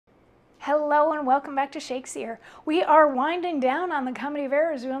Hello and welcome back to Shakesyear. We are winding down on the Comedy of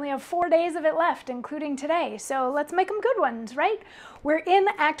Errors. We only have 4 days of it left, including today. So let's make them good ones, right? We're in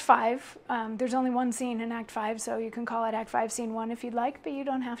Act 5. There's only one scene in Act 5, so you can call it Act 5, Scene 1 if you'd like, but you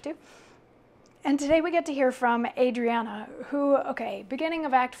don't have to. And today we get to hear from Adriana, who, beginning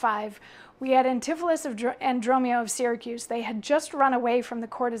of Act 5, we had Antipholus and Dromio of Syracuse. They had just run away from the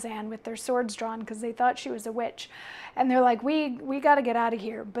courtesan with their swords drawn because they thought she was a witch. And they're like, we got to get out of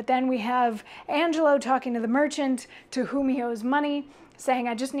here. But then we have Angelo talking to the merchant to whom he owes money, saying,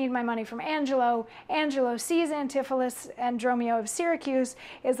 I just need my money from Angelo. Angelo sees Antipholus and Dromio of Syracuse,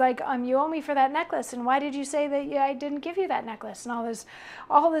 is like, you owe me for that necklace, and why did you say that I didn't give you that necklace? And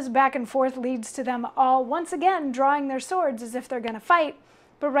all this back and forth leads to them all once again drawing their swords as if they're going to fight.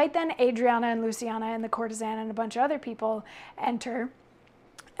 But right then, Adriana and Luciana and the courtesan and a bunch of other people enter.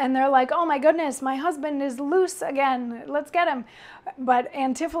 And they're like, oh my goodness, my husband is loose again. Let's get him. But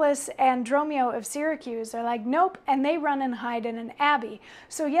Antipholus and Dromio of Syracuse are like, nope. And they run and hide in an abbey.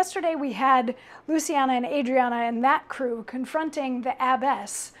 So yesterday we had Luciana and Adriana and that crew confronting the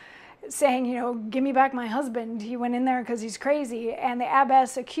abbess, saying, give me back my husband. He went in there because he's crazy. And the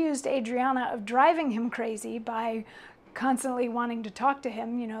abbess accused Adriana of driving him crazy by constantly wanting to talk to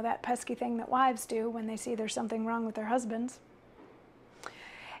him, that pesky thing that wives do when they see there's something wrong with their husbands.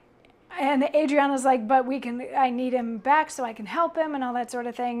 And Adriana's like, but I need him back so I can help him and all that sort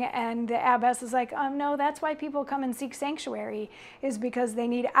of thing. And the abbess is like, no, that's why people come and seek sanctuary, is because they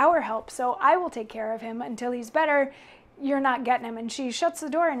need our help. So I will take care of him until he's better. You're not getting him. And she shuts the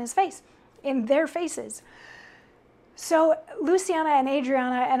door in his face, in their faces. So Luciana and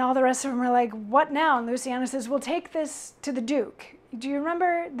Adriana and all the rest of them are like, what now? And Luciana says, we'll take this to the Duke. Do you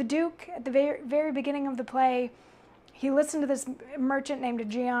remember the Duke at the very, very beginning of the play? He listened to this merchant named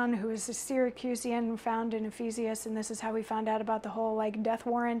Aegeon, who is a Syracusian found in Ephesus, and this is how we found out about the whole death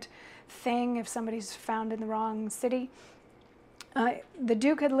warrant thing if somebody's found in the wrong city. The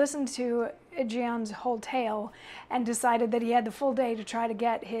Duke had listened to Aegeon's whole tale and decided that he had the full day to try to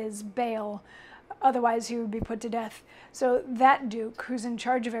get his bail. Otherwise, he would be put to death. So that Duke, who's in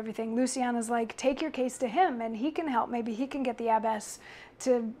charge of everything, Luciana's like, take your case to him, and he can help. Maybe he can get the abbess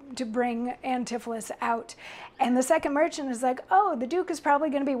to bring Antipholus out. And the second merchant is like, oh, the Duke is probably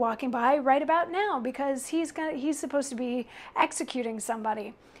going to be walking by right about now because he's supposed to be executing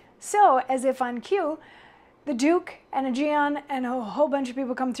somebody. So, as if on cue, the Duke and Aegeon and a whole bunch of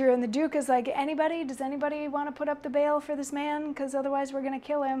people come through, and the Duke is like, does anybody want to put up the bail for this man? Because otherwise we're going to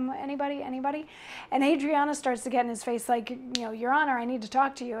kill him. Anybody? And Adriana starts to get in his face like, Your Honor, I need to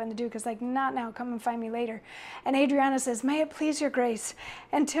talk to you. And the Duke is like, not now, come and find me later. And Adriana says, may it please your grace,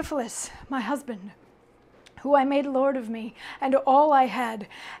 Antipholus, my husband, who I made lord of me, and all I had,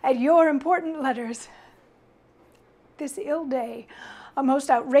 at your important letters, this ill day, a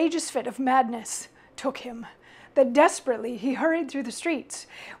most outrageous fit of madness took him, that desperately he hurried through the streets,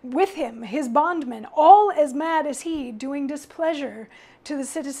 with him his bondmen, all as mad as he, doing displeasure to the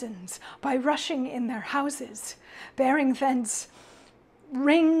citizens by rushing in their houses, bearing thence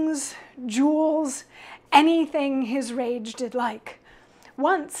rings, jewels, anything his rage did like.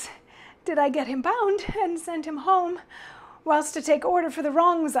 Once did I get him bound and send him home, whilst to take order for the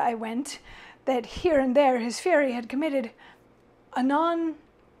wrongs I went, that here and there his fury had committed. Anon,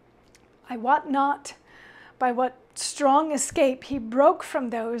 I wot not by what strong escape he broke from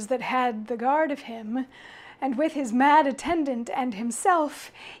those that had the guard of him, and with his mad attendant and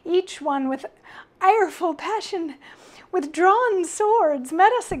himself, each one with ireful passion, with drawn swords,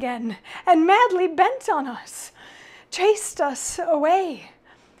 met us again, and madly bent on us, chased us away,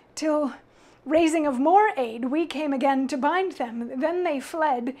 till, raising of more aid, we came again to bind them. Then they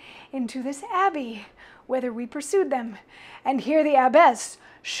fled into this abbey, whither we pursued them, and here the abbess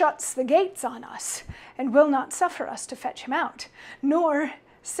shuts the gates on us, and will not suffer us to fetch him out, nor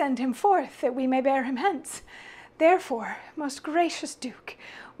send him forth, that we may bear him hence. Therefore, most gracious Duke,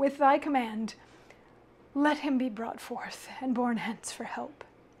 with thy command, let him be brought forth and borne hence for help.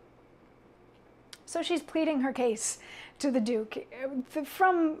 So she's pleading her case to the Duke,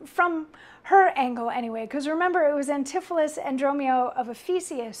 from her angle anyway, because remember, it was Antipholus and Dromio of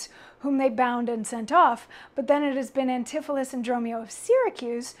Ephesus whom they bound and sent off, but then it has been Antipholus and Dromio of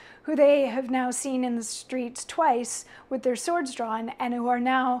Syracuse, who they have now seen in the streets twice with their swords drawn, and who are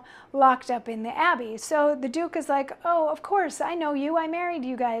now locked up in the abbey. So the Duke is like, oh, of course, I know you, I married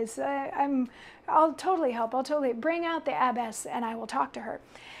you guys, I'll totally help, I'll totally bring out the abbess and I will talk to her.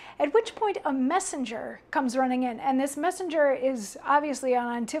 At which point a messenger comes running in, and this messenger messenger is obviously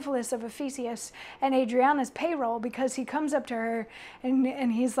on Antipholus of Ephesus and Adriana's payroll, because he comes up to her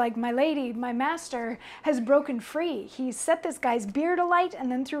and he's like, my lady, my master has broken free. He set this guy's beard alight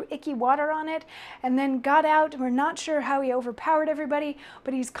and then threw icky water on it and then got out. We're not sure how he overpowered everybody,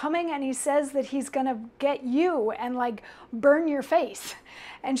 but he's coming and he says that he's gonna get you and like burn your face.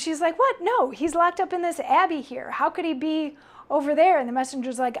 And she's like, what? No, he's locked up in this abbey here. How could he be over there? And the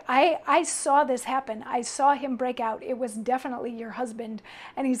messenger's like, I saw this happen. I saw him break out. It was definitely your husband,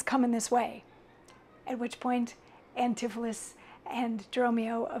 and he's coming this way. At which point, Antipholus and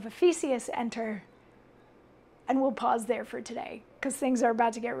Dromio of Ephesus enter, and we'll pause there for today, because things are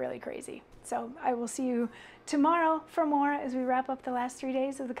about to get really crazy. So I will see you tomorrow for more as we wrap up the last 3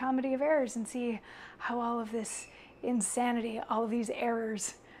 days of the Comedy of Errors and see how all of this insanity, all of these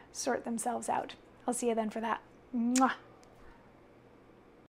errors sort themselves out. I'll see you then for that. Mwah.